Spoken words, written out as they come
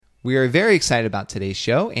We are very excited about today's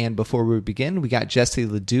show, and before we begin, we got Jessie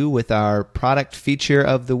Ledoux with our product feature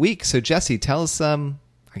of the week. So Jessie, tell us,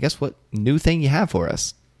 what new thing you have for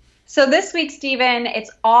us. So this week, Stephen,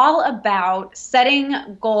 it's all about setting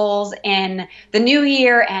goals in the new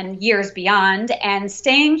year and years beyond and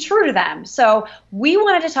staying true to them. So we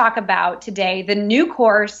wanted to talk about today the new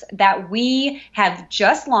course that we have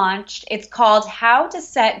just launched. It's called How to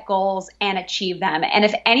Set Goals and Achieve Them. And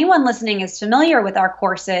if anyone listening is familiar with our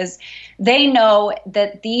courses, they know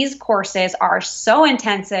that these courses are so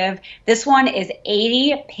intensive. This one is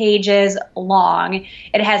 80 pages long.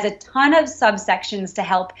 It has a ton of subsections to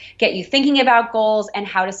help get you thinking about goals and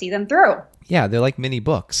how to see them through. Yeah, they're like mini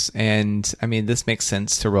books. And I mean, this makes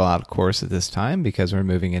sense to roll out a course at this time because we're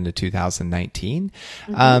moving into 2019.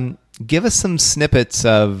 Give us some snippets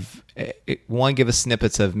of, one, give us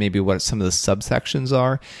snippets of maybe what some of the subsections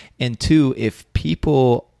are. And two, if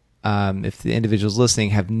people, if the individuals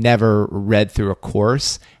listening have never read through a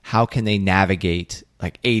course, how can they navigate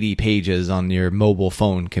like 80 pages on your mobile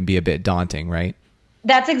phone can be a bit daunting, right?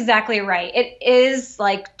 That's exactly right. It is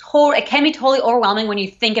it can be totally overwhelming when you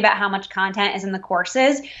think about how much content is in the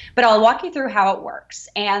courses, but I'll walk you through how it works.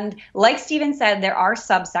 And like Stephen said, there are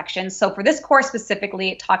subsections. So for this course specifically,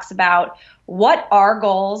 it talks about what are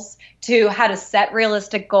goals, to how to set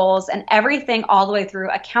realistic goals, and everything all the way through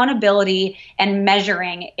accountability and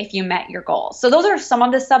measuring if you met your goals. So those are some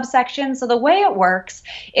of the subsections. So the way it works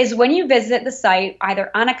is when you visit the site,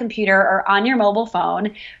 either on a computer or on your mobile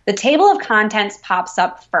phone, the table of contents pops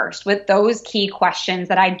up first with those key questions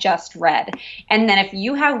that I just read. And then if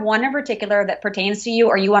you have one in particular that pertains to you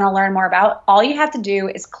or you want to learn more about, all you have to do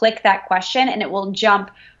is click that question and it will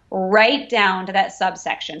jump right down to that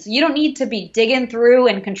subsection. So you don't need to be digging through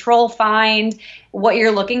and control find what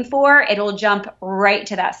you're looking for. It'll jump right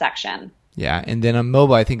to that section. Yeah, and then on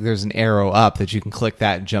mobile, I think there's an arrow up that you can click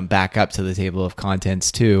that and jump back up to the table of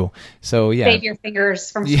contents too. So yeah, save your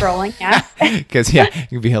fingers from scrolling. Yeah, because it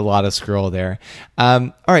can be a lot of scroll there.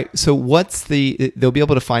 All right, so they'll be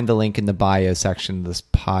able to find the link in the bio section of this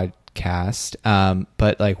podcast.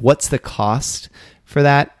 But what's the cost for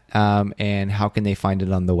that? And how can they find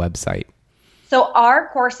it on the website? So our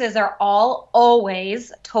courses are all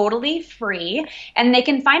always totally free, and they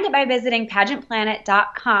can find it by visiting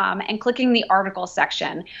pageantplanet.com and clicking the article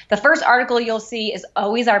section. The first article you'll see is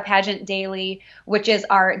always our Pageant Daily, which is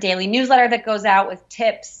our daily newsletter that goes out with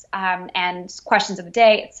tips and questions of the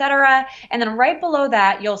day, etc. And then right below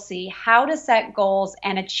that, you'll see how to set goals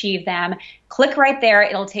and achieve them. Click right there.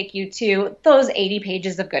 It'll take you to those 80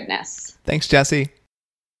 pages of goodness. Thanks, Jessie.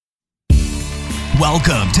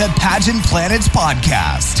 Welcome to Pageant Planet's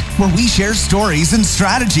podcast, where we share stories and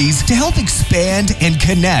strategies to help expand and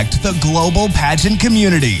connect the global pageant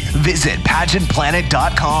community. Visit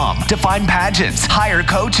pageantplanet.com to find pageants, hire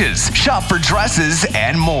coaches, shop for dresses,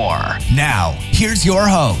 and more. Now, here's your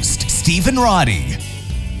host, Stephen Roddy.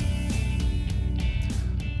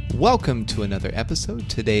 Welcome to another episode.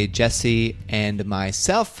 Today, Jessie and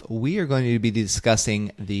myself, we are going to be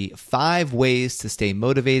discussing the 5 ways to stay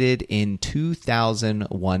motivated in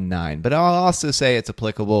 2019. But I'll also say it's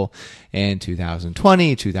applicable in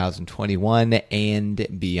 2020, 2021,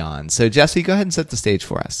 and beyond. So, Jessie, go ahead and set the stage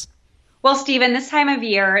for us. Well, Stephen, this time of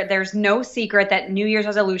year, there's no secret that New Year's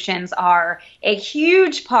resolutions are a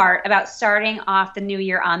huge part about starting off the new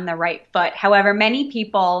year on the right foot. However, many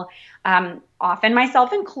people, often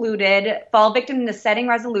myself included, fall victim to setting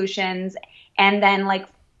resolutions and then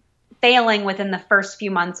failing within the first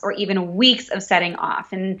few months or even weeks of setting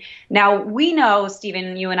off. And now we know,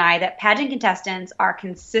 Stephen, you and I, that pageant contestants are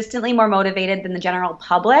consistently more motivated than the general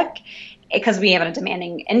public because we have a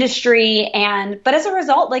demanding industry. But as a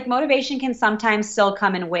result, motivation can sometimes still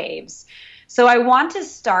come in waves. So I want to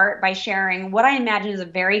start by sharing what I imagine is a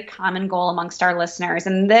very common goal amongst our listeners.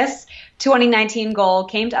 And this 2019 goal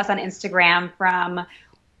came to us on Instagram from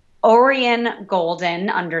Orion Golden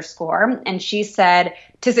 _. And she said,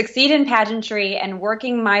 to succeed in pageantry and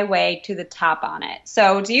working my way to the top on it.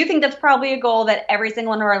 So do you think that's probably a goal that every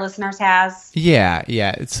single one of our listeners has? Yeah.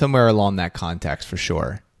 It's somewhere along that context for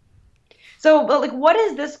sure. So, but what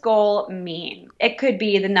does this goal mean? It could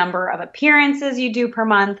be the number of appearances you do per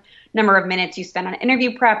month, number of minutes you spend on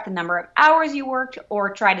interview prep, the number of hours you worked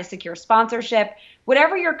or try to secure sponsorship.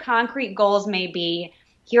 Whatever your concrete goals may be,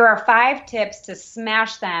 here are 5 tips to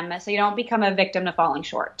smash them so you don't become a victim to falling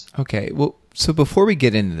short. Okay. Well, so before we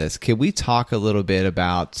get into this, can we talk a little bit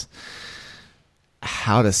about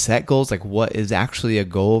how to set goals? What is actually a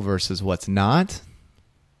goal versus what's not?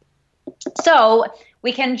 So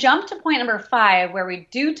we can jump to point number 5 where we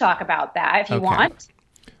do talk about that if you want.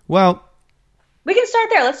 Well, We can start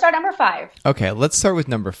there. Let's start number 5. Okay, let's start with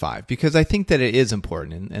number 5 because I think that it is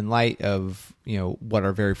important in light of what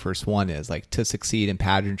our very first one is, like to succeed in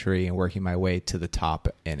pageantry and working my way to the top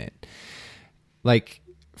in it. Like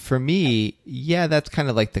for me, yeah, that's kind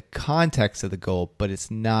of like the context of the goal, but it's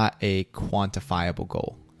not a quantifiable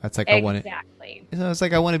goal. That's like exactly. It's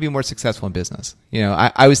like I want to be more successful in business.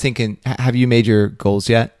 I was thinking, have you made your goals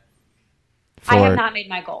yet? I have not made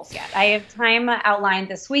my goals yet. I have time outlined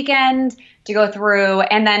this weekend to go through.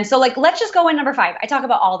 And then, so let's just go in number 5. I talk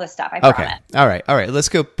about all this stuff. I promise. All right. Let's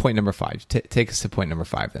go point number 5. Take us to point number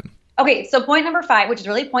 5 then. Okay. So point number 5, which is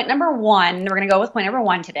really point number 1, we're going to go with point number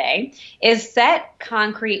 1 today, is set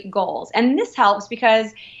concrete goals. And this helps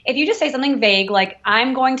because if you just say something vague, like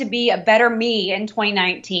I'm going to be a better me in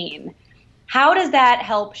 2019, how does that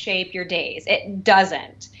help shape your days? It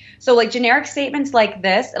doesn't. So like generic statements like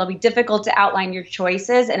this, it'll be difficult to outline your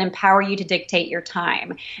choices and empower you to dictate your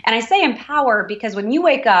time. And I say empower because when you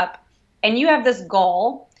wake up and you have this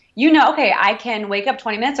goal, okay, I can wake up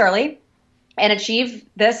 20 minutes early and achieve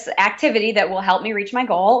this activity that will help me reach my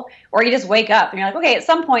goal. Or you just wake up and you're like, okay, at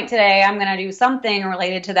some point today, I'm going to do something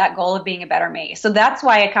related to that goal of being a better me. So that's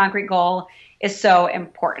why a concrete goal is so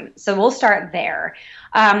important. So we'll start there.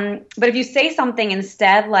 But if you say something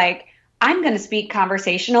instead like, I'm going to speak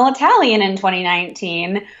conversational Italian in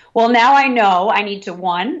 2019. Well, now I know I need to,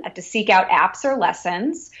 1, I have to seek out apps or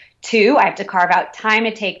lessons. 2, I have to carve out time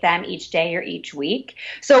to take them each day or each week.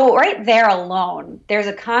 So right there alone, there's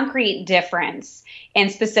a concrete difference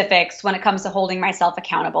in specifics when it comes to holding myself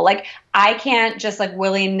accountable. Like I can't just like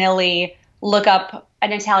willy-nilly look up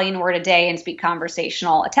an Italian word a day and speak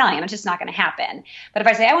conversational Italian. It's just not going to happen. But if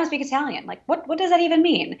I say, I want to speak Italian, like what does that even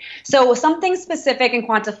mean? So something specific and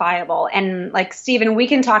quantifiable. And like, Stephen, we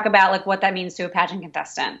can talk about like what that means to a pageant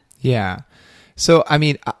contestant. Yeah. So, I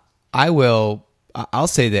mean, I'll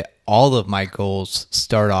say that all of my goals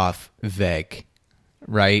start off vague,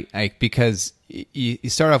 right? Because you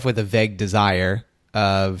start off with a vague desire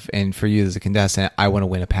of, and for you as a contestant, I want to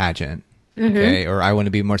win a pageant. Okay. Or I want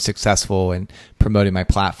to be more successful in promoting my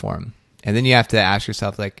platform. And then you have to ask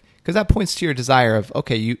yourself, like, because that points to your desire of,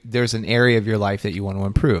 okay, there's an area of your life that you want to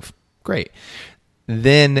improve. Great.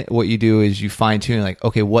 Then what you do is you fine tune, like,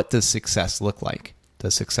 okay, what does success look like?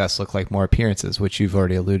 Does success look like more appearances, which you've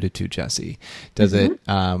already alluded to, Jesse? Does it,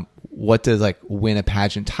 what does like win a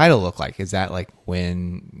pageant title look like? Is that like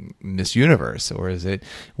win Miss Universe, or is it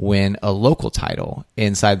win a local title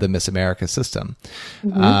inside the Miss America system?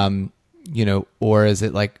 Or is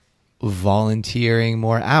it like volunteering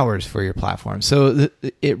more hours for your platform? So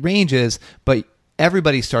it ranges, but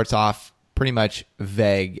everybody starts off pretty much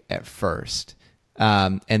vague at first.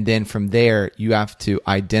 And then from there, you have to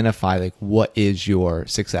identify like what is your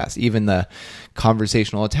success. Even the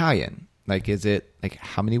conversational Italian, like, is it like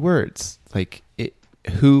how many words? Like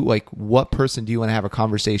what person do you want to have a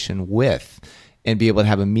conversation with and be able to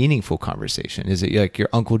have a meaningful conversation? Is it like your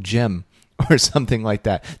Uncle Jim or something like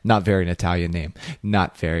that? Not very an Italian name.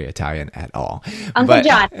 Not very Italian at all. Uncle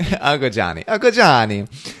Johnny. Uncle Johnny.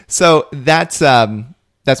 So that's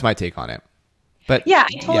my take on it. But yeah,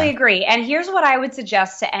 I totally agree. And here's what I would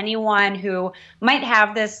suggest to anyone who might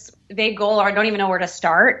have this vague goal or don't even know where to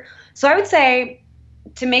start. So I would say,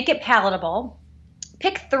 to make it palatable,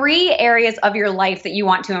 pick 3 areas of your life that you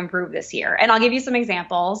want to improve this year. And I'll give you some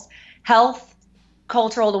examples. Health,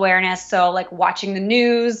 cultural awareness, so like watching the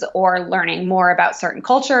news or learning more about certain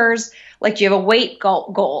cultures. Like, do you have a weight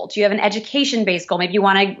goal? Do you have an education-based goal? Maybe you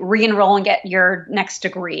want to re-enroll and get your next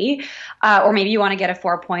degree, or maybe you want to get a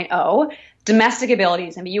 4.0. Domestic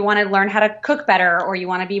abilities, maybe you want to learn how to cook better, or you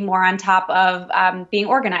want to be more on top of being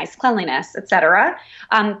organized, cleanliness, etc.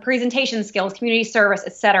 Presentation skills, community service,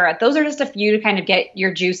 etc. Those are just a few to kind of get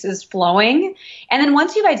your juices flowing. And then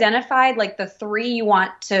once you've identified like the 3 you want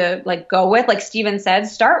to like go with, like Stephen said,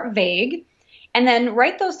 start vague and then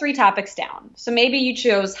write those 3 topics down. So maybe you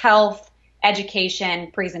chose health, education,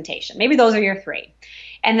 presentation. Maybe those are your 3.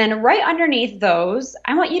 And then right underneath those,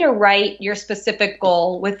 I want you to write your specific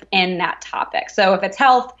goal within that topic. So if it's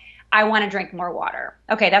health, I want to drink more water.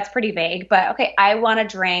 Okay, that's pretty vague, but okay, I want to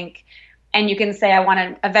drink, and you can say I want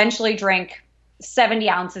to eventually drink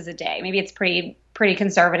 70 ounces a day. Maybe it's pretty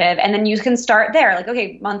conservative. And then you can start there. Like,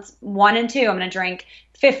 okay, months 1 and 2, I'm going to drink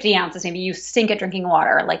 50 ounces. Maybe you stink at drinking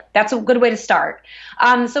water. Like, that's a good way to start.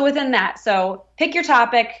 So within that, so pick your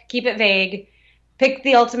topic, keep it vague, pick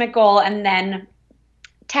the ultimate goal, and then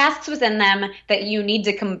tasks within them that you need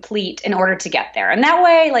to complete in order to get there. And that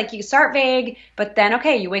way, like, you start vague, but then,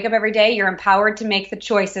 okay, you wake up every day, you're empowered to make the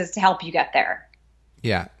choices to help you get there.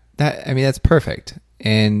 Yeah. That's perfect.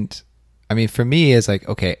 And I mean, for me, it's like,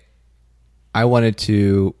 okay, I wanted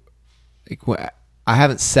to I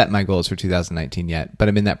haven't set my goals for 2019 yet, but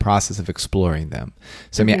I'm in that process of exploring them.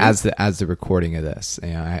 So I mean, as the recording of this,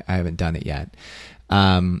 I haven't done it yet.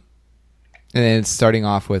 And then starting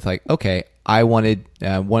off with like, okay, I wanted,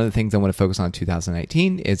 one of the things I want to focus on in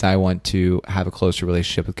 2019 is I want to have a closer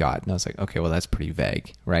relationship with God. And I was like, okay, well, that's pretty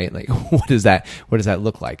vague, right? Like, what does that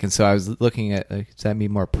look like? And so I was looking at, like, does that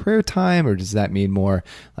mean more prayer time, or does that mean more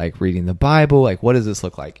like reading the Bible? Like, what does this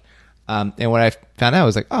look like? And what I found out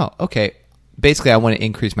was like, oh, okay, basically I want to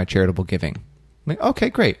increase my charitable giving. I'm like, okay,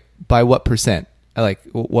 great. By what percent?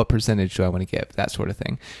 What percentage do I want to give? That sort of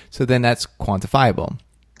thing. So then that's quantifiable.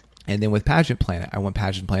 And then with Pageant Planet, I want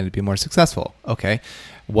Pageant Planet to be more successful. Okay,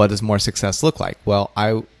 what does more success look like? Well,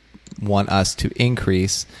 I want us to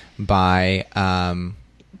increase by,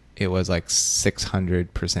 it was like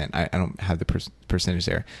 600%. I don't have the percentage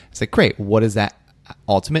there. It's like, great. What is that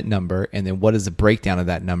ultimate number? And then what is the breakdown of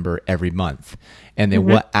that number every month? And then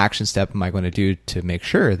what action step am I going to do to make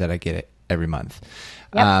sure that I get it every month?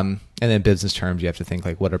 Yep. And then business terms, you have to think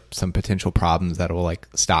like, what are some potential problems that will like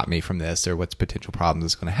stop me from this, or what's potential problems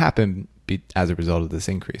that's going to happen as a result of this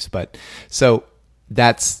increase. But so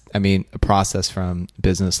that's, I mean, a process from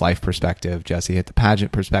business life perspective. Jesse hit the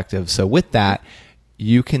pageant perspective. So with that,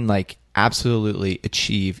 you can like absolutely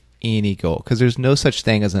achieve any goal, because there's no such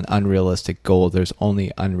thing as an unrealistic goal. There's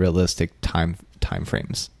only unrealistic time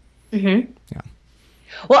frames. Yeah.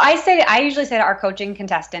 Well, I usually say to our coaching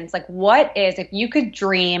contestants, like, what is, if you could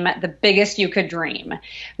dream the biggest you could dream?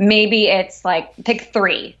 Maybe it's like, pick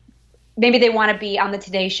 3. Maybe they want to be on the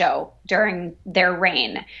Today Show during their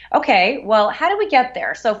reign. Okay, well, how do we get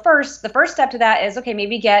there? So the first step to that is, okay,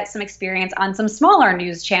 maybe get some experience on some smaller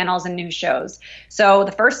news channels and news shows. So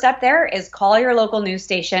the first step there is call your local news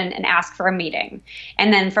station and ask for a meeting.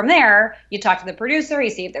 And then from there, you talk to the producer, you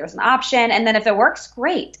see if there's an option. And then if it works,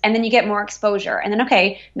 great. And then you get more exposure. And then,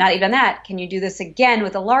 okay, not even that, can you do this again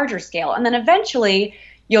with a larger scale? And then eventually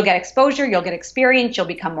you'll get exposure, you'll get experience, you'll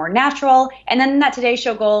become more natural, and then that Today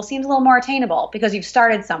Show goal seems a little more attainable because you've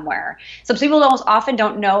started somewhere. So people often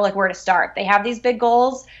don't know like where to start. They have these big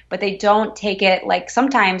goals, but they don't take it, like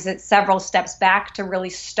sometimes it's several steps back to really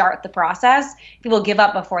start the process. People give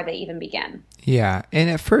up before they even begin. Yeah, and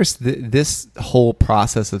at first, this whole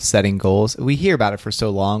process of setting goals, we hear about it for so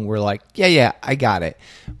long, we're like, yeah, I got it.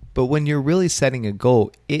 But when you're really setting a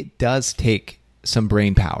goal, it does take some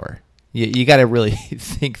brain power. You got to really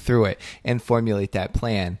think through it and formulate that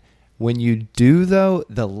plan. When you do, though,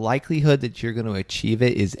 the likelihood that you're going to achieve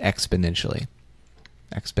it is exponential.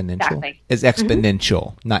 Exactly. Is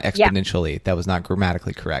exponential, not exponentially. Yeah. That was not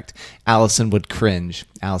grammatically correct. Allison would cringe.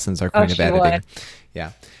 Allison's our queen of editing. Would.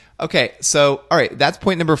 Yeah. Okay, so all right, that's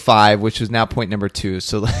point number 5, which is now point number 2.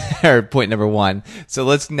 So, or point number 1. So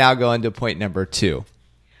let's now go into point number 2.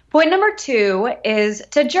 Point number 2 is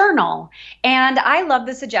to journal. And I love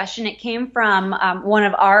the suggestion. It came from one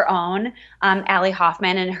of our own, Allie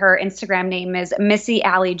Hoffman, and her Instagram name is Missy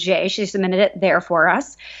Allie J. She submitted it there for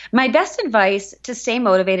us. My best advice to stay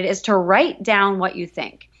motivated is to write down what you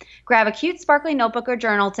think. Grab a cute, sparkly notebook or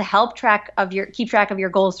journal to help keep track of your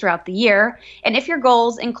goals throughout the year. And if your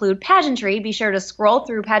goals include pageantry, be sure to scroll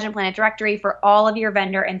through Pageant Planet directory for all of your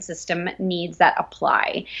vendor and system needs that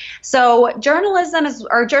apply. So journalism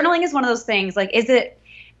journaling is one of those things. Like, is it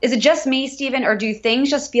just me, Stephen, or do things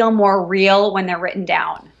just feel more real when they're written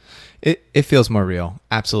down? It feels more real,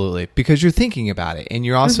 absolutely, because you're thinking about it and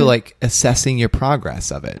you're also like assessing your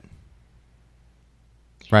progress of it,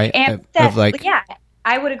 right? And yeah.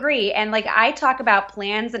 I would agree. And like, I talk about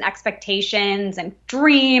plans and expectations and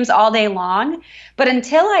dreams all day long, but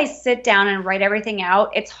until I sit down and write everything out,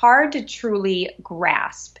 it's hard to truly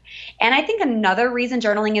grasp. And I think another reason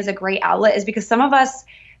journaling is a great outlet is because some of us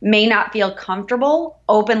may not feel comfortable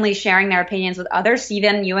openly sharing their opinions with others.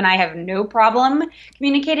 Stephen, you and I have no problem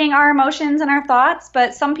communicating our emotions and our thoughts,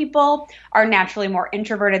 but some people are naturally more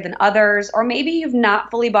introverted than others, or maybe you've not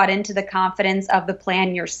fully bought into the confidence of the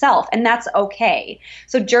plan yourself, and that's okay.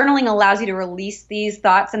 So journaling allows you to release these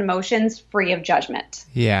thoughts and emotions free of judgment.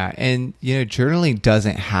 Yeah, and journaling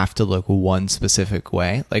doesn't have to look one specific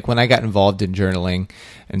way. Like when I got involved in journaling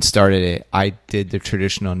and started it, I did the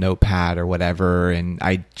traditional notepad or whatever, and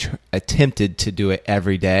I attempted to do it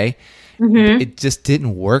every day. It just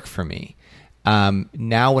didn't work for me.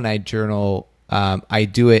 Now when I journal, I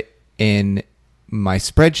do it in my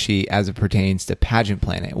spreadsheet as it pertains to Pageant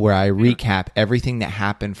Planet, where I recap everything that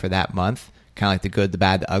happened for that month, kind of like the good, the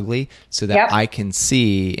bad, the ugly, so that I can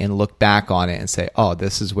see and look back on it and say, oh,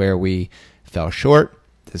 this is where we fell short.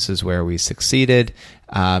 This is where we succeeded.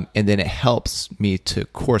 And then it helps me to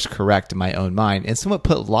course correct in my own mind and somewhat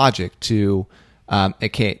put logic to,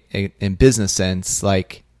 in business sense,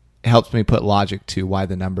 like, it helps me put logic to why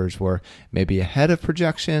the numbers were maybe ahead of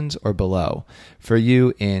projections or below. For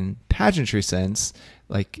you in pageantry sense,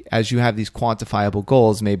 like as you have these quantifiable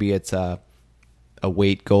goals, maybe it's a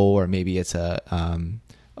weight goal, or maybe it's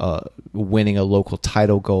winning a local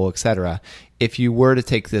title goal, etc. If you were to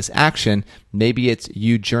take this action, maybe it's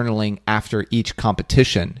you journaling after each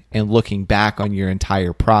competition and looking back on your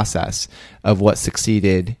entire process of what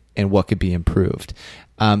succeeded and what could be improved.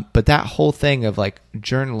 But that whole thing of like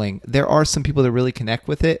journaling, there are some people that really connect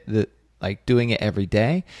with it, that like doing it every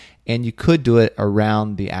day, and you could do it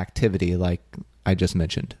around the activity like I just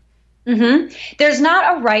mentioned. Mm-hmm. There's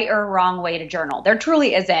not a right or wrong way to journal. There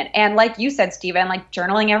truly isn't. And like you said, Stephen, like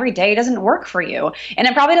journaling every day doesn't work for you. And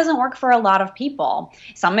it probably doesn't work for a lot of people.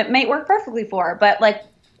 Some it may work perfectly for, but like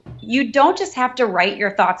you don't just have to write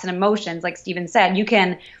your thoughts and emotions. Like Stephen said, you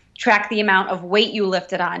can track the amount of weight you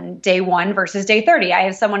lifted on day 1 versus day 30. I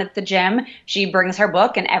have someone at the gym, she brings her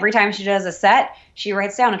book, and every time she does a set, she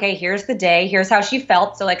writes down, okay, here's the day, here's how she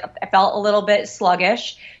felt. So like I felt a little bit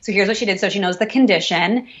sluggish. So here's what she did. So she knows the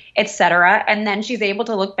condition, etc. And then she's able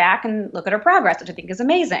to look back and look at her progress, which I think is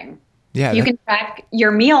amazing. Yeah, you can track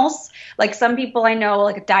your meals. Like some people I know,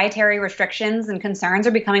 like dietary restrictions and concerns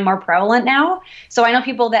are becoming more prevalent now. So I know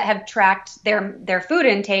people that have tracked their food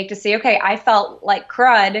intake to see, okay, I felt like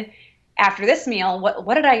crud after this meal.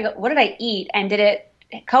 What did I eat? And did it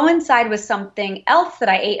coincide with something else that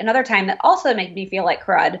I ate another time that also made me feel like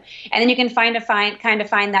crud? And then you can find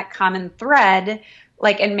that common thread,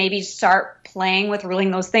 like, and maybe start playing with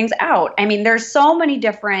ruling those things out. I mean, there's so many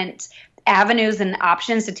different avenues and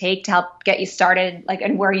options to take to help get you started, like,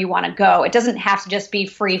 and where you want to go. It doesn't have to just be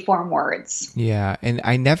free form words. Yeah. And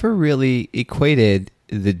I never really equated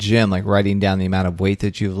the gym, like writing down the amount of weight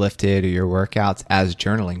that you've lifted or your workouts, as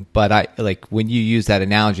journaling. But I like when you use that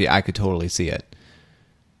analogy, I could totally see it.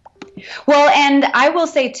 Well, and I will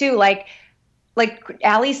say too, like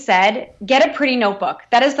Allie said, get a pretty notebook.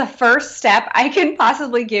 That is the first step I can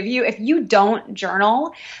possibly give you if you don't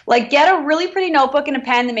journal. Like, get a really pretty notebook and a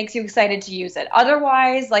pen that makes you excited to use it.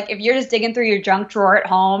 Otherwise, like if you're just digging through your junk drawer at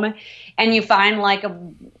home and you find like a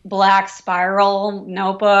black spiral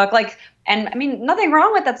notebook, like, and I mean, nothing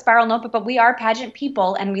wrong with that spiral notebook, but we are pageant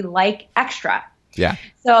people and we like extra. Yeah.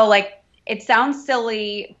 So like, it sounds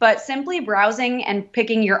silly, but simply browsing and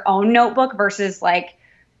picking your own notebook versus like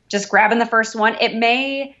just grabbing the first one, it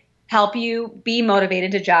may help you be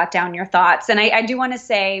motivated to jot down your thoughts. And I do want to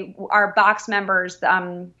say our box members,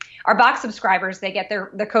 our box subscribers, they get their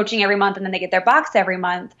coaching every month and then they get their box every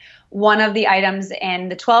month. One of the items in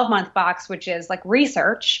the 12-month box, which is like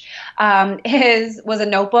research, was a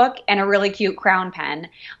notebook and a really cute crown pen.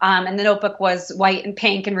 And the notebook was white and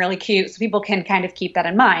pink and really cute, so people can kind of keep that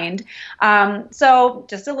in mind. So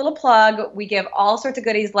just a little plug, we give all sorts of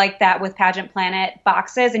goodies like that with Pageant Planet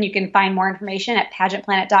boxes, and you can find more information at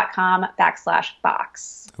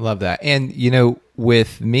pageantplanet.com/box. Love that. And, you know,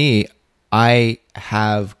 with me, I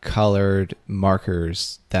have colored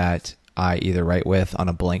markers that I either write with on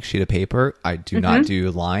a blank sheet of paper. I do not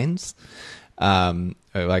do lines,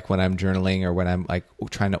 like when I'm journaling or when I'm like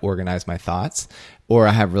trying to organize my thoughts, or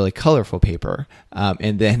I have really colorful paper.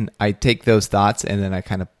 And then I take those thoughts and then I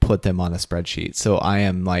kind of put them on a spreadsheet. So I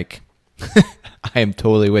am like, I am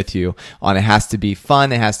totally with you on it has to be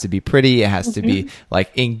fun. It has to be pretty. It has to be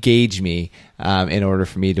like engage me in order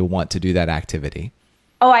for me to want to do that activity.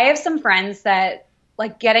 Oh, I have some friends that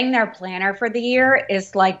like getting their planner for the year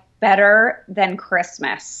is like better than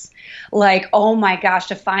Christmas. Like, oh my gosh,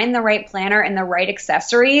 to find the right planner and the right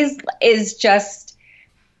accessories is just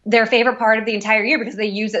their favorite part of the entire year because they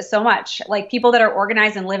use it so much. Like people that are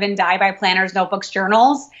organized and live and die by planners, notebooks,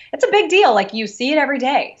 journals, it's a big deal. Like you see it every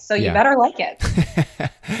day. So you better like it.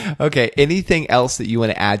 Okay. Anything else that you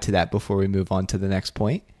want to add to that before we move on to the next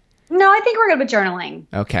point? No, I think we're good with journaling.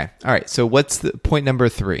 Okay. All right. So what's the point number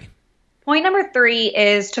 3? Point number 3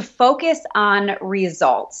 is to focus on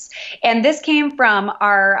results. And this came from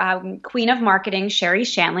our queen of marketing, Sherry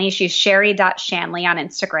Shanley. She's sherry.shanley on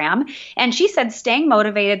Instagram. And she said, staying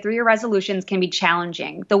motivated through your resolutions can be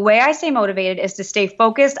challenging. The way I stay motivated is to stay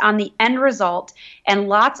focused on the end result and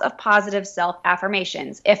lots of positive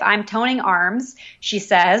self-affirmations. If I'm toning arms, she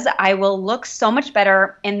says, I will look so much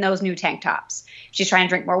better in those new tank tops. She's trying to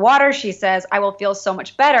drink more water. She says, I will feel so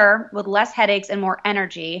much better with less headaches and more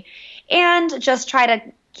energy. And just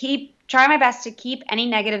try my best to keep any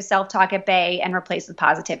negative self-talk at bay and replace with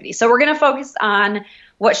positivity. So we're going to focus on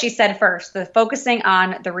what she said first, the focusing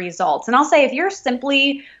on the results. And I'll say if you're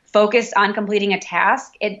simply focused on completing a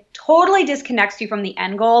task, it totally disconnects you from the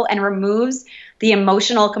end goal and removes the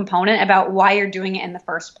emotional component about why you're doing it in the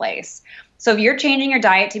first place. So if you're changing your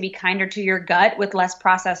diet to be kinder to your gut with less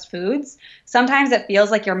processed foods, sometimes it feels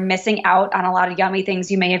like you're missing out on a lot of yummy things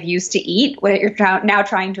you may have used to eat, what you're now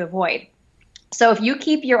trying to avoid. So if you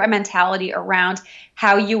keep your mentality around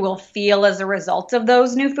how you will feel as a result of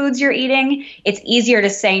those new foods you're eating, it's easier to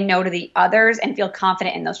say no to the others and feel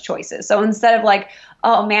confident in those choices. So instead of like,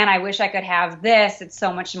 oh man, I wish I could have this, it's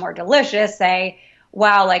so much more delicious, say,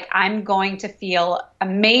 wow, like I'm going to feel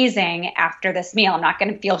amazing after this meal. I'm not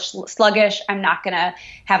going to feel sluggish. I'm not going to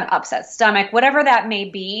have an upset stomach, whatever that may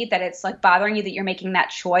be, that it's like bothering you that you're making that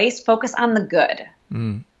choice. Focus on the good.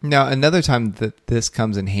 Now, another time that this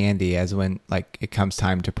comes in handy as when like it comes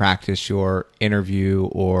time to practice your interview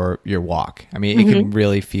or your walk. I mean, it can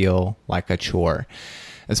really feel like a chore,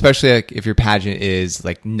 especially like if your pageant is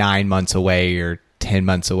like 9 months away or 10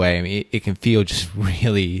 months away. I mean, it can feel just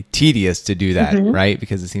really tedious to do that, right?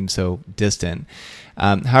 Because it seems so distant.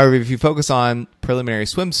 However, if you focus on preliminary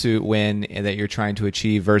swimsuit win that you're trying to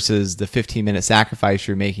achieve versus the 15-minute sacrifice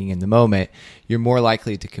you're making in the moment, you're more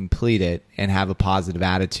likely to complete it and have a positive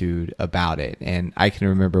attitude about it. And I can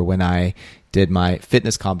remember when I did my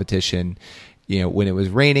fitness competition, you know, when it was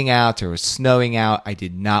raining out or it was snowing out, I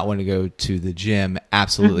did not want to go to the gym.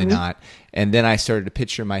 Absolutely not. And then I started to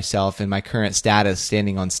picture myself in my current status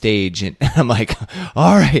standing on stage. And I'm like,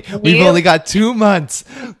 all right, we've only got 2 months.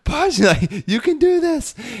 Like, you can do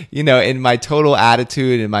this. You know, and my total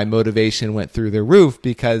attitude and my motivation went through the roof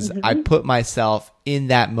because I put myself in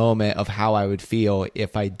that moment of how I would feel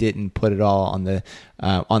if I didn't put it all on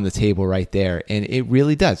the table right there. And it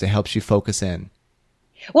really does. It helps you focus in.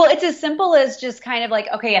 Well, it's as simple as just kind of like,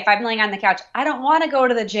 okay, if I'm laying on the couch, I don't want to go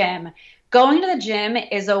to the gym. Going to the gym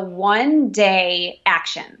is a one-day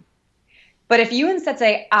action. But if you instead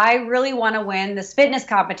say, I really want to win this fitness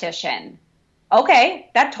competition,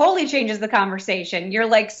 okay, that totally changes the conversation. You're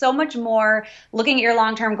like so much more looking at your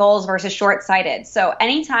long-term goals versus short-sighted. So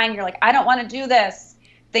anytime you're like, I don't want to do this,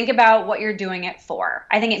 think about what you're doing it for.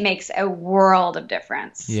 I think it makes a world of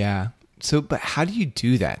difference. Yeah. So, but how do you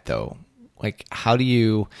do that though? Like, how do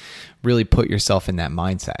you really put yourself in that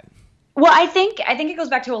mindset? Well, I think it goes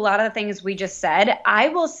back to a lot of the things we just said. I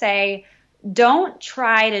will say, don't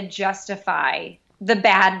try to justify the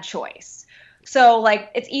bad choice. So like,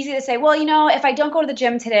 it's easy to say, well, you know, if I don't go to the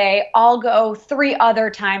gym today, I'll go 3 other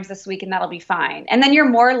times this week and that'll be fine. And then you're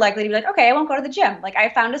more likely to be like, okay, I won't go to the gym. Like I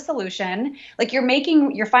found a solution. Like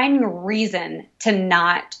you're finding a reason to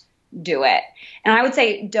not do it. And I would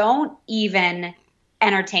say, don't even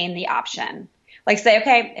entertain the option. Like say,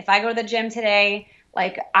 okay, if I go to the gym today,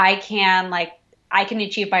 like I can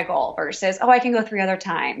achieve my goal versus, oh, I can go 3 other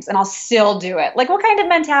times and I'll still do it. Like what kind of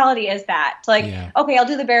mentality is that? Okay, I'll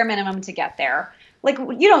do the bare minimum to get there. Like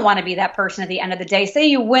you don't want to be that person at the end of the day. Say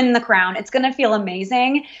you win the crown, it's going to feel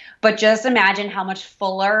amazing, but just imagine how much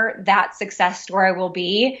fuller that success story will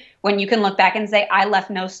be when you can look back and say, I left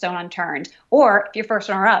no stone unturned. Or if you're first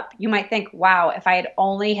runner up, you might think, wow, if I had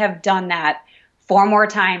only have done that 4 more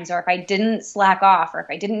times, or if I didn't slack off, or if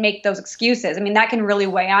I didn't make those excuses. I mean, that can really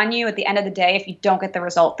weigh on you at the end of the day if you don't get the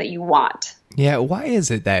result that you want. Yeah. Why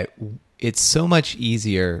is it that it's so much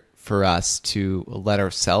easier for us to let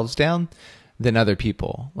ourselves down than other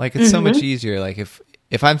people? Like it's so much easier. Like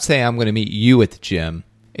if I'm saying I'm going to meet you at the gym,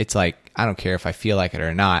 it's like, I don't care if I feel like it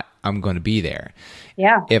or not, I'm going to be there.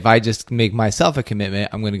 Yeah. If I just make myself a commitment,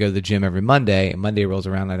 I'm going to go to the gym every Monday, and Monday rolls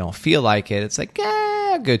around and I don't feel like it. It's like,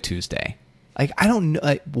 I'll go Tuesday. Like, I don't know.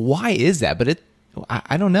 Like, why is that? But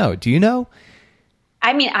I don't know. Do you know?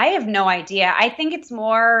 I mean, I have no idea. I think it's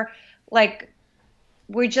more like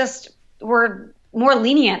we're more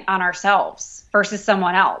lenient on ourselves versus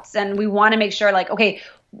someone else. And we want to make sure like, okay,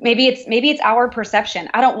 maybe it's our perception.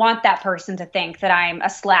 I don't want that person to think that I'm a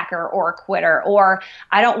slacker or a quitter, or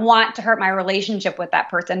I don't want to hurt my relationship with that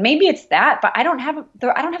person. Maybe it's that, but I don't have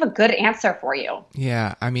a good answer for you.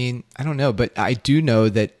 Yeah. I mean, I don't know, but I do know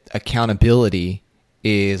that accountability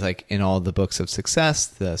is like in all the books of success,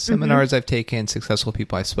 the seminars I've taken, successful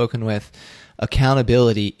people I've spoken with,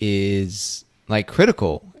 accountability is like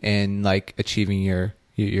critical in like achieving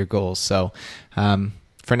your goals. So,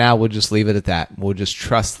 for now, we'll just leave it at that. We'll just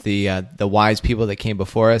trust the wise people that came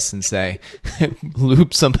before us and say,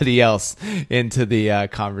 loop somebody else into the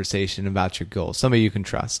conversation about your goals. Somebody you can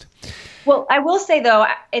trust. Well, I will say though,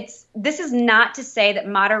 this is not to say that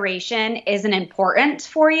moderation isn't important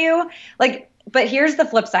for you. Like, but here's the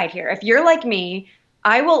flip side here. If you're like me,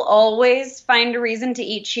 I will always find a reason to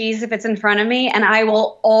eat cheese if it's in front of me, and I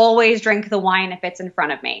will always drink the wine if it's in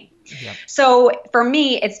front of me. Yep. So for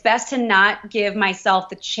me, it's best to not give myself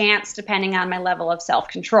the chance depending on my level of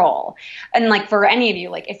self-control. And like for any of you,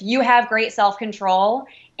 like if you have great self-control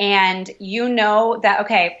and you know that,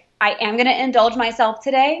 okay, I am going to indulge myself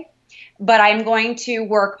today, but I'm going to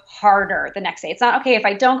work harder the next day. It's not, okay, if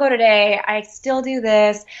I don't go today, I still do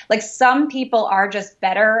this. Like some people are just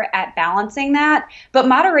better at balancing that, but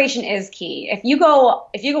moderation is key. If you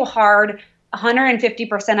go hard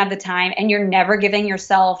 150% of the time and you're never giving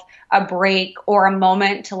yourself a break or a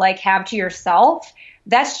moment to like have to yourself,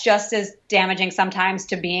 that's just as damaging sometimes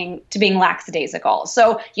to being lackadaisical.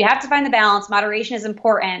 So you have to find the balance. Moderation is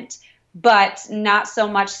important, but not so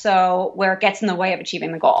much so where it gets in the way of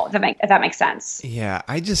achieving the goal, if that makes sense. Yeah,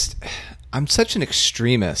 I'm such an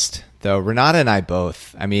extremist, though. Renata and I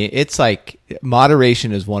both. I mean, it's like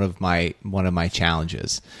moderation is one of my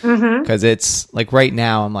challenges because it's like right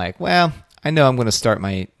now I'm like, well, I know I'm going to start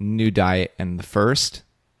my new diet in the 1st,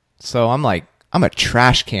 so I'm like, I'm a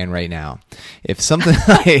trash can right now. If something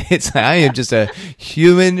I am just a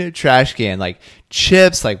human trash can, like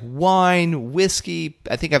chips, like wine, whiskey.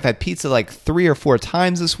 I think I've had pizza like 3 or 4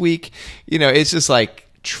 times this week. You know, it's just like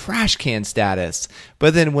trash can status.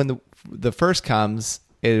 But then when the first comes,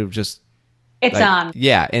 it'll just, it's like, on.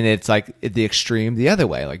 Yeah, and it's like the extreme the other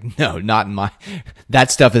way. Like, no, not in my.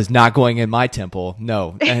 That stuff is not going in my temple.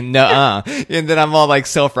 No, and no. And then I'm all like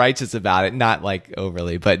self-righteous about it, not like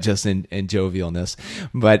overly, but just in jovialness.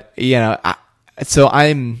 But you know,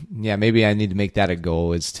 maybe I need to make that a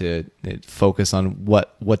goal, is to focus on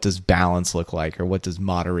what does balance look like, or what does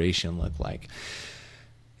moderation look like.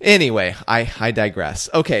 Anyway, I digress.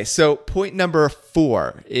 Okay, so point number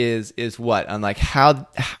 4 is what? On like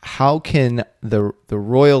how can the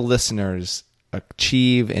Royal listeners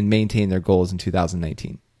achieve and maintain their goals in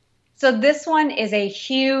 2019? So this one is a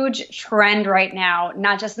huge trend right now,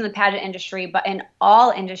 not just in the pageant industry, but in all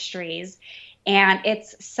industries. And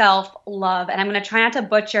it's self-love. And I'm going to try not to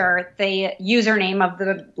butcher the username of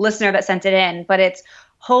the listener that sent it in, but it's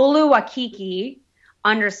Holuwakiki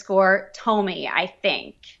 _Tomi, I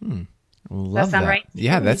think. Love Does that sound right?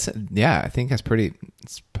 Yeah, I think it's pretty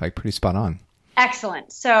spot on.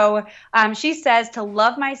 Excellent. So she says to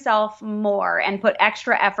love myself more and put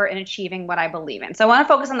extra effort in achieving what I believe in. So I want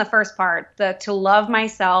to focus on the first part, to love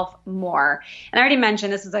myself more. And I already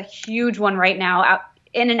mentioned this is a huge one right now,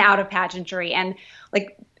 in and out of pageantry. And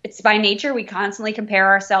like, it's by nature, we constantly compare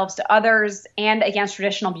ourselves to others and against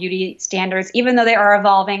traditional beauty standards. Even though they are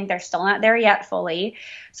evolving, they're still not there yet fully.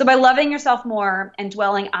 So by loving yourself more and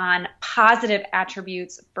dwelling on positive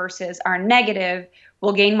attributes versus our negative,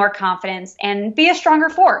 we'll gain more confidence and be a stronger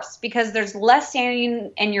force, because there's less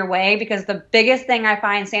standing in your way, because the biggest thing I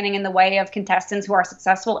find standing in the way of contestants who are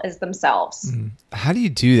successful is themselves. How do you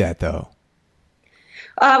do that, though?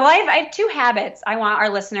 Well, I have 2 habits I want our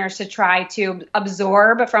listeners to try to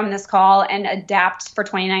absorb from this call and adapt for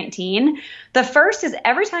 2019. The first is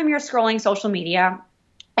every time you're scrolling social media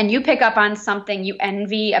and you pick up on something you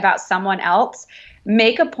envy about someone else,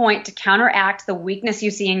 make a point to counteract the weakness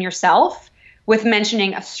you see in yourself with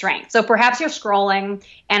mentioning a strength. So perhaps you're scrolling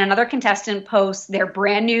and another contestant posts their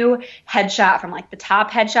brand new headshot from like the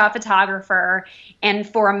top headshot photographer, and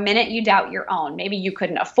for a minute you doubt your own. Maybe you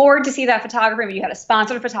couldn't afford to see that photographer, maybe you had a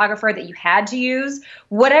sponsored photographer that you had to use,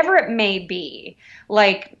 whatever it may be.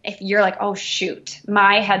 Like if you're like, oh shoot,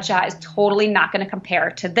 my headshot is totally not going to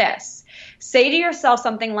compare to this. Say to yourself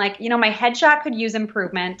something like, my headshot could use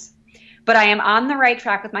improvement, but I am on the right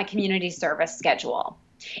track with my community service schedule.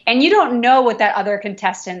 And you don't know what that other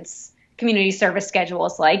contestant's community service schedule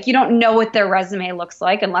is like. You don't know what their resume looks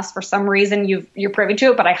like, unless for some reason you're privy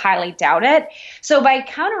to it, but I highly doubt it. So by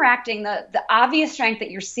counteracting the obvious strength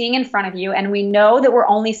that you're seeing in front of you, and we know that we're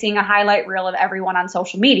only seeing a highlight reel of everyone on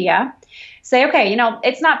social media, say, okay,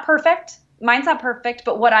 it's not perfect. Mine's not perfect,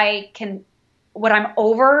 but what I'm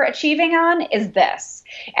overachieving on is this.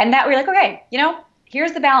 And that we're like, okay,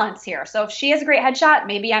 here's the balance here. So if she has a great headshot,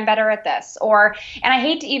 maybe I'm better at this. And I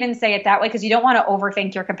hate to even say it that way, because you don't want to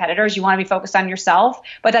overthink your competitors. You want to be focused on yourself.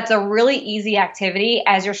 But that's a really easy activity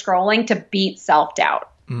as you're scrolling to beat self-doubt.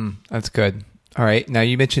 That's good. All right. Now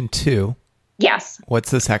you mentioned 2. Yes. What's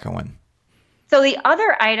the second one? So the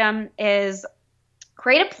other item is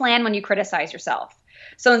create a plan when you criticize yourself.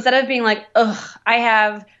 So instead of being like, ugh, I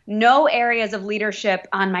have no areas of leadership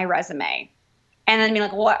on my resume, and then being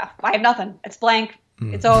like, what? I have nothing. It's blank.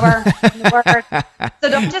 It's over. So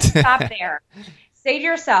don't just stop there. Say to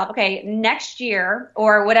yourself, okay, next year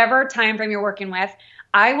or whatever time frame you're working with,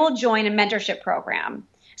 I will join a mentorship program.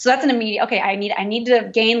 So that's an immediate, okay, I need to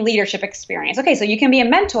gain leadership experience. Okay, so you can be a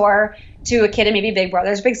mentor to a kid and maybe big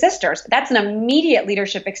brothers, big sisters. That's an immediate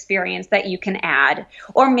leadership experience that you can add.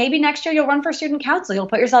 Or maybe next year you'll run for student council. You'll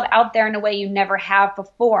put yourself out there in a way you never have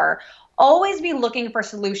before. Always be looking for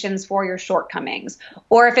solutions for your shortcomings.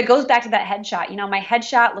 Or if it goes back to that headshot, my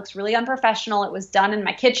headshot looks really unprofessional. It was done in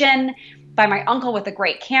my kitchen by my uncle with a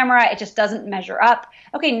great camera. It just doesn't measure up.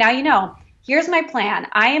 Okay, now you know. Here's my plan.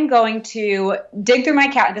 I am going to dig through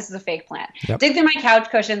my couch. This is a fake plan. Yep. Dig through my couch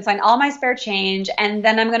cushions, find all my spare change, and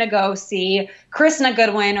then I'm going to go see Krishna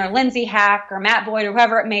Goodwin or Lindsay Hack or Matt Boyd or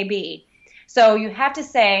whoever it may be. So you have to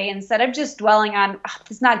say, instead of just dwelling on,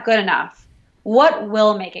 it's not good enough, what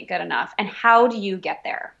will make it good enough, and how do you get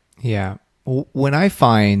there? Yeah. When I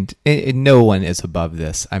find, no one is above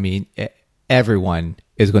this. I mean, everyone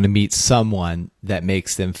is going to meet someone that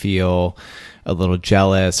makes them feel a little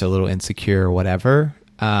jealous or a little insecure or whatever.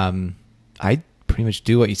 I pretty much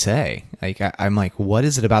do what you say. Like, I'm like, what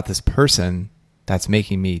is it about this person that's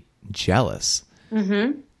making me jealous?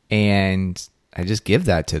 Mm-hmm. And I just give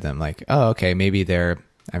that to them. Like, oh, okay, maybe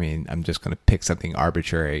I'm just going to pick something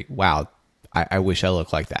arbitrary. Wow, I wish I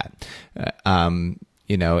looked like that. And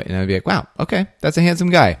I'd be like, wow, okay, that's a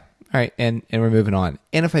handsome guy. All right, and we're moving on.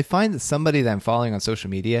 And if I find that somebody that I'm following on social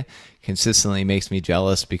media consistently makes me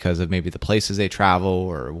jealous because of maybe the places they travel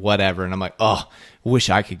or whatever, and I'm like, oh, wish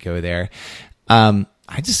I could go there, I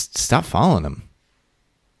just stop following them.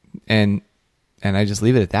 And I just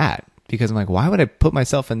leave it at that, because I'm like, why would I put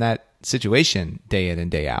myself in that situation day in and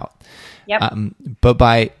day out? Yep. But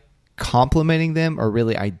by complimenting them or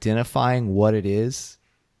really identifying what it is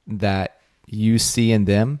that you see in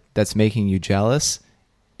them that's making you jealous,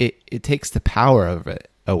 it takes the power of it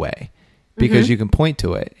away, because you can point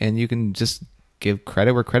to it and you can just give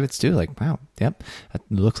credit where credit's due. Like, wow, yep, that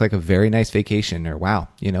looks like a very nice vacation. Or wow,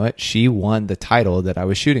 you know what? She won the title that I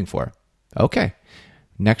was shooting for. Okay,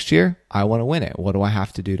 next year I want to win it. What do I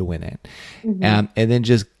have to do to win it? And then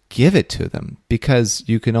just give it to them, because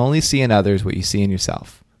you can only see in others what you see in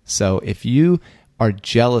yourself. So if you are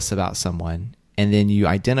jealous about someone, and then you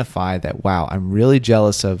identify that, wow, I'm really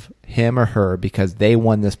jealous of him or her because they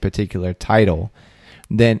won this particular title,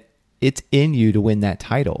 then it's in you to win that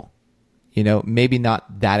title. Maybe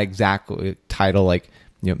not that exact title like,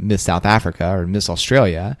 Miss South Africa or Miss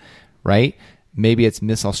Australia, right? Maybe it's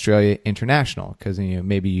Miss Australia International, because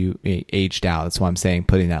maybe you aged out. That's why I'm saying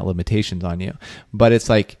putting that limitations on you. But it's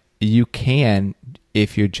like, you can,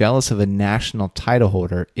 if you're jealous of a national title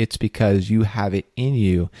holder, it's because you have it in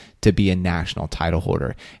you to be a national title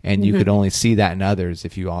holder. And you could only see that in others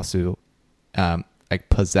if you also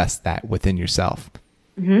possess that within yourself.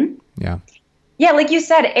 Mm-hmm. Yeah. Yeah, like you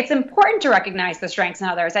said, it's important to recognize the strengths in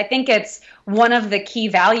others. I think it's one of the key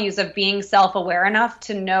values of being self-aware enough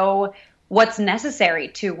to know what's necessary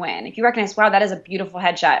to win. If you recognize, wow, that is a beautiful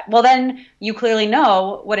headshot, well, then you clearly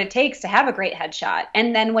know what it takes to have a great headshot.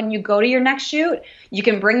 And then when you go to your next shoot, you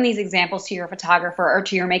can bring these examples to your photographer or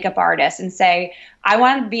to your makeup artist and say, I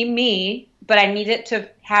want to be me, but I need it to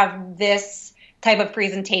have this type of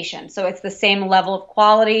presentation. So it's the same level of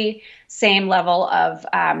quality, same level of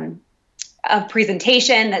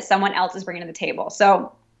presentation that someone else is bringing to the table.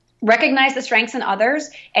 So recognize the strengths in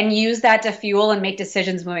others and use that to fuel and make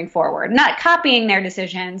decisions moving forward. Not copying their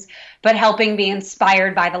decisions, but helping be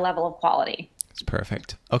inspired by the level of quality. That's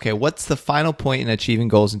perfect. Okay, what's the final point in achieving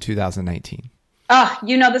goals in 2019? Oh,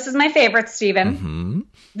 this is my favorite, Stephen. Mm-hmm.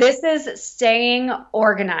 This is staying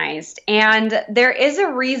organized. And there is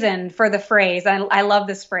a reason for the phrase. I love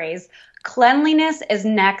this phrase. Cleanliness is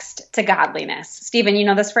next to godliness. Stephen, you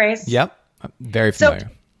know this phrase? Yep. Very familiar. So,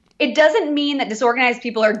 it doesn't mean that disorganized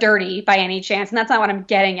people are dirty by any chance, and that's not what I'm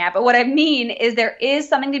getting at. But what I mean is there is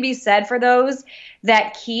something to be said for those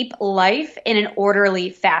that keep life in an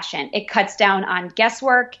orderly fashion. It cuts down on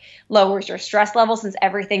guesswork, lowers your stress level since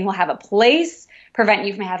everything will have a place, prevent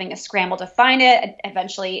you from having to scramble to find it,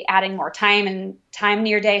 eventually adding more time to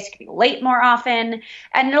your day so you can be late more often.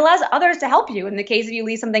 And it allows others to help you in the case if you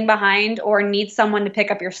leave something behind or need someone to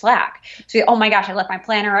pick up your slack. So, oh my gosh, I left my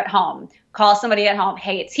planner at home. Call somebody at home.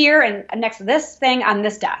 Hey, it's here and next to this thing on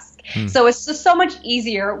this desk. So it's just so much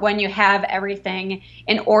easier when you have everything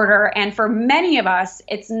in order. And for many of us,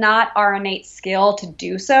 it's not our innate skill to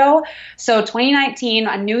do so. So 2019,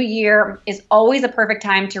 a new year, is always a perfect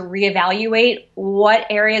time to reevaluate what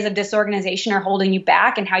areas of disorganization are holding you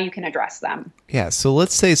back and how you can address them. Yeah. So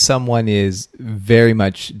let's say someone is very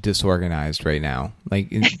much disorganized right now. Like,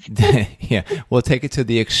 yeah, we'll take it to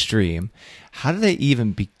the extreme. How do they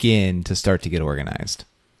even begin to start to get organized?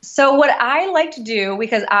 So what I like to do,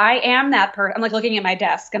 because I am that person, I'm like looking at my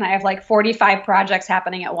desk and I have like 45 projects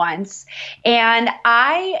happening at once. And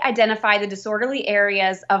I identify the disorderly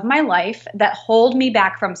areas of my life that hold me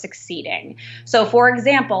back from succeeding. So for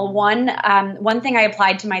example, one thing I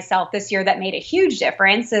applied to myself this year that made a huge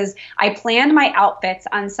difference is I planned my outfits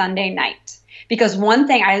on Sunday night. Because one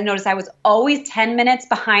thing I noticed, I was always 10 minutes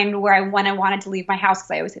behind when I wanted to leave my house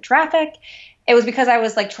because I always hit traffic. It was because I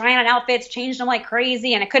was like trying on outfits, changed them like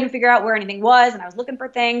crazy, and I couldn't figure out where anything was, and I was looking for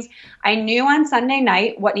things. I knew on Sunday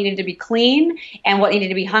night what needed to be clean and what needed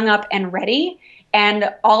to be hung up and ready.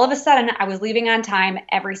 And all of a sudden, I was leaving on time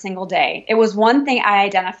every single day. It was one thing I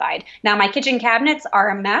identified. Now, my kitchen cabinets are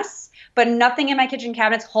a mess, but nothing in my kitchen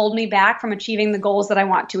cabinets hold me back from achieving the goals that I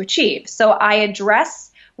want to achieve. So I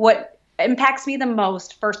address what impacts me the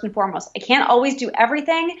most first and foremost. I can't always do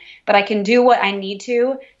everything, but I can do what I need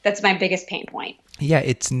to. That's my biggest pain point. Yeah,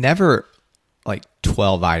 it's never like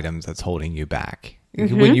 12 items that's holding you back.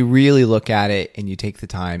 When you really look at it and you take the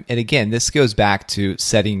time, and again, this goes back to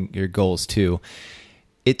setting your goals too.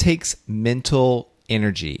 It takes mental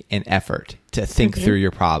energy and effort to think through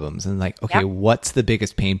your problems and like, okay, what's the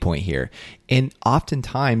biggest pain point here? And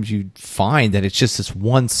oftentimes you find that it's just this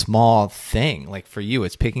one small thing. Like for you,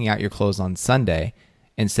 it's picking out your clothes on Sunday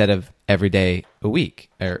instead of every day a week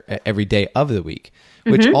or every day of the week,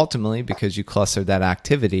 which ultimately, because you clustered that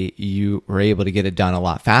activity, you were able to get it done a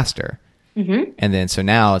lot faster. And then, so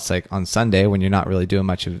now it's like on Sunday when you're not really doing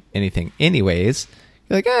much of anything anyways,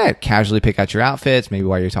 you're like, casually pick out your outfits, maybe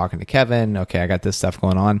while you're talking to Kevin. Okay, I got this stuff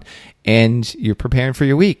going on. And you're preparing for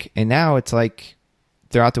your week. And now it's like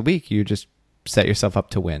throughout the week, you just set yourself up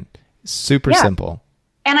to win. Super simple.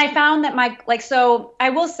 And I found that so I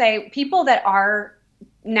will say people that are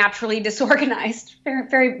naturally disorganized, very,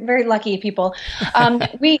 very, very lucky people.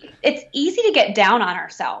 It's easy to get down on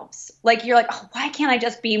ourselves. Like you're like, oh, why can't I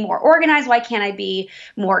just be more organized? Why can't I be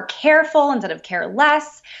more careful instead of care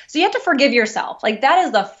less? So you have to forgive yourself. Like that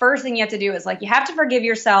is the first thing you have to do is like, you have to forgive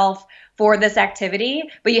yourself for this activity,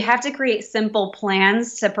 but you have to create simple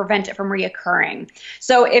plans to prevent it from reoccurring.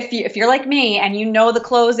 So if you're like me and you know the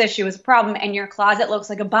clothes issue is a problem and your closet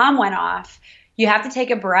looks like a bomb went off, you have to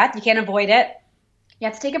take a breath. You can't avoid it. You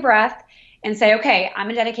have to take a breath and say, okay, I'm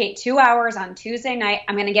going to dedicate 2 hours on Tuesday night.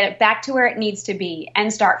 I'm going to get it back to where it needs to be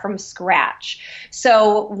and start from scratch.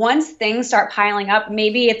 So once things start piling up,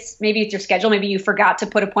 maybe it's your schedule. Maybe you forgot to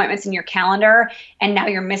put appointments in your calendar and now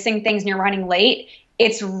you're missing things and you're running late.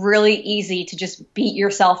 It's really easy to just beat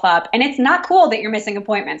yourself up. And it's not cool that you're missing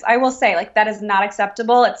appointments. I will say, like, that is not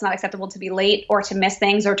acceptable. It's not acceptable to be late or to miss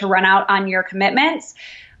things or to run out on your commitments.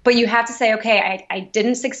 But you have to say, okay, I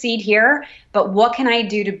didn't succeed here, but what can I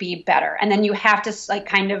do to be better? And then you have to like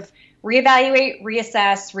kind of reevaluate,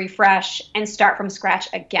 reassess, refresh, and start from scratch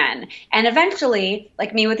again. And eventually,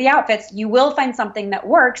 like me with the outfits, you will find something that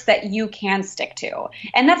works that you can stick to.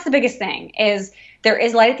 And that's the biggest thing is there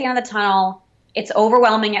is light at the end of the tunnel. It's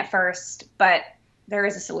overwhelming at first, but there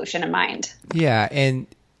is a solution in mind. Yeah. And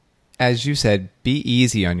as you said, be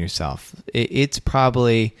easy on yourself. It's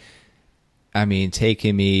probably,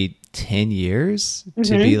 taking me 10 years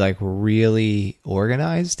to be like really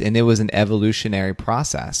organized. And it was an evolutionary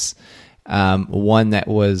process. One that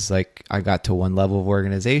was like, I got to one level of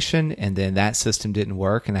organization and then that system didn't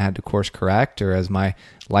work and I had to course correct, or as my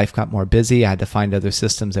life got more busy, I had to find other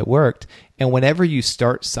systems that worked. And whenever you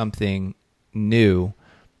start something new,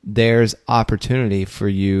 there's opportunity for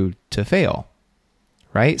you to fail.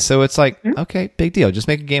 Right. So it's like, okay, big deal. Just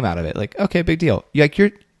make a game out of it. Like, okay, big deal.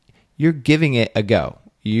 You're giving it a go.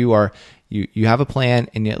 You have a plan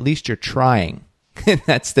and at least you're trying.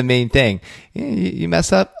 That's the main thing. You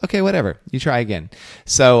mess up. Okay, whatever. You try again.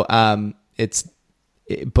 So,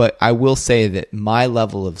 but I will say that my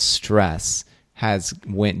level of stress has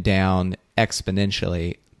went down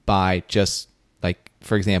exponentially by just like,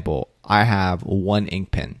 for example, I have one ink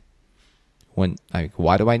pen.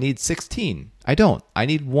 Why do I need 16? I don't. I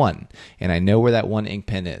need one. And I know where that one ink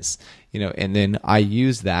pen is, and then I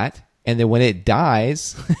use that. And then when it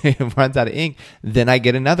dies, it runs out of ink, then I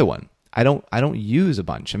get another one. I don't use a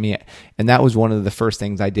bunch. And that was one of the first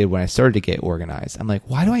things I did when I started to get organized. I'm like,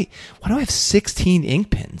 why do I have 16 ink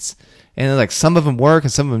pens? And like some of them work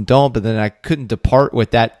and some of them don't, but then I couldn't depart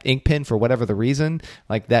with that ink pen for whatever the reason.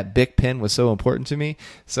 Like that Bic pen was so important to me.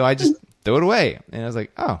 So I just threw it away. And I was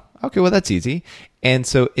like, oh, okay, well, that's easy. And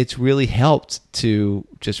so it's really helped to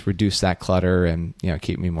just reduce that clutter and,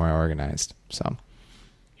 keep me more organized. So.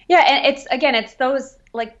 Yeah. And it's those,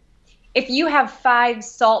 like, if you have 5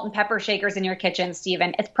 salt and pepper shakers in your kitchen,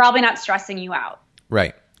 Stephen, it's probably not stressing you out.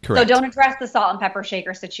 Right. Correct. So don't address the salt and pepper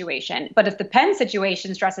shaker situation. But if the pen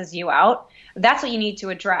situation stresses you out, that's what you need to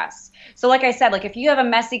address. So like I said, like if you have a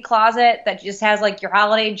messy closet that just has like your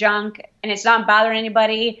holiday junk and it's not bothering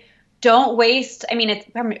anybody, don't waste. I mean, it's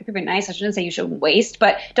pretty nice. I shouldn't say you should waste,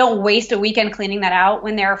 but don't waste a weekend cleaning that out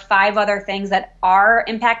when there are 5 other things that are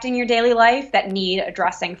impacting your daily life that need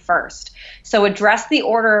addressing first. So address the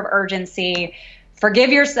order of urgency, forgive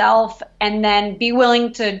yourself, and then be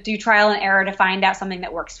willing to do trial and error to find out something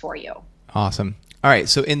that works for you. Awesome. All right.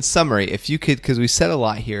 So in summary, if you could, because we said a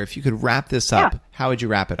lot here, if you could wrap this up, how would you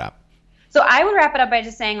wrap it up? So I would wrap it up by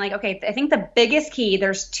just saying, like, okay, I think the biggest key,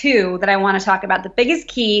 there's 2 that I want to talk about. The biggest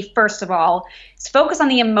key, first of all, is focus on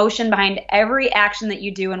the emotion behind every action that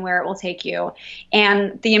you do and where it will take you.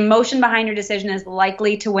 And the emotion behind your decision is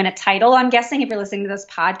likely to win a title, I'm guessing, if you're listening to this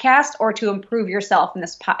podcast, or to improve yourself in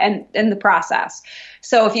this in the process.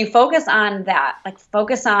 So if you focus on that, like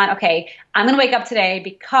focus on, okay, I'm going to wake up today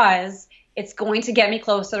because it's going to get me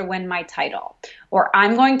closer to win my title. Or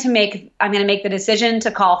I'm going to make the decision to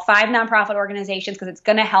call 5 nonprofit organizations because it's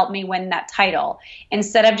going to help me win that title.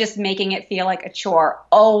 Instead of just making it feel like a chore,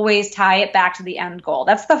 always tie it back to the end goal.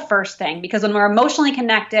 That's the first thing, because when we're emotionally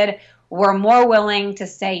connected, we're more willing to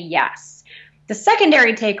say yes. The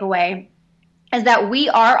secondary takeaway is that we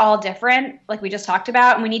are all different, like we just talked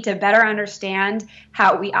about, and we need to better understand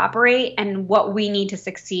how we operate and what we need to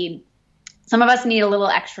succeed. Some of us need a little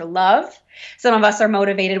extra love. Some of us are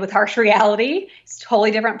motivated with harsh reality. It's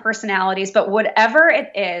totally different personalities. But whatever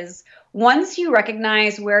it is, once you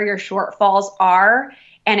recognize where your shortfalls are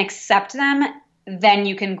and accept them, then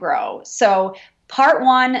you can grow. So part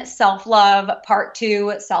 1, self-love. Part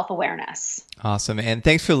 2, self-awareness. Awesome. And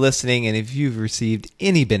thanks for listening. And if you've received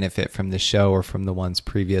any benefit from the show or from the ones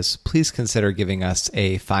previous, please consider giving us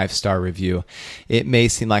a 5-star review. It may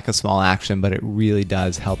seem like a small action, but it really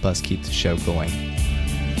does help us keep the show going.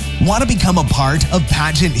 Want to become a part of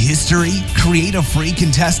pageant history? Create a free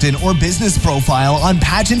contestant or business profile on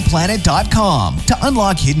PageantPlanet.com to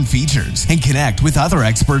unlock hidden features and connect with other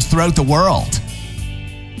experts throughout the world.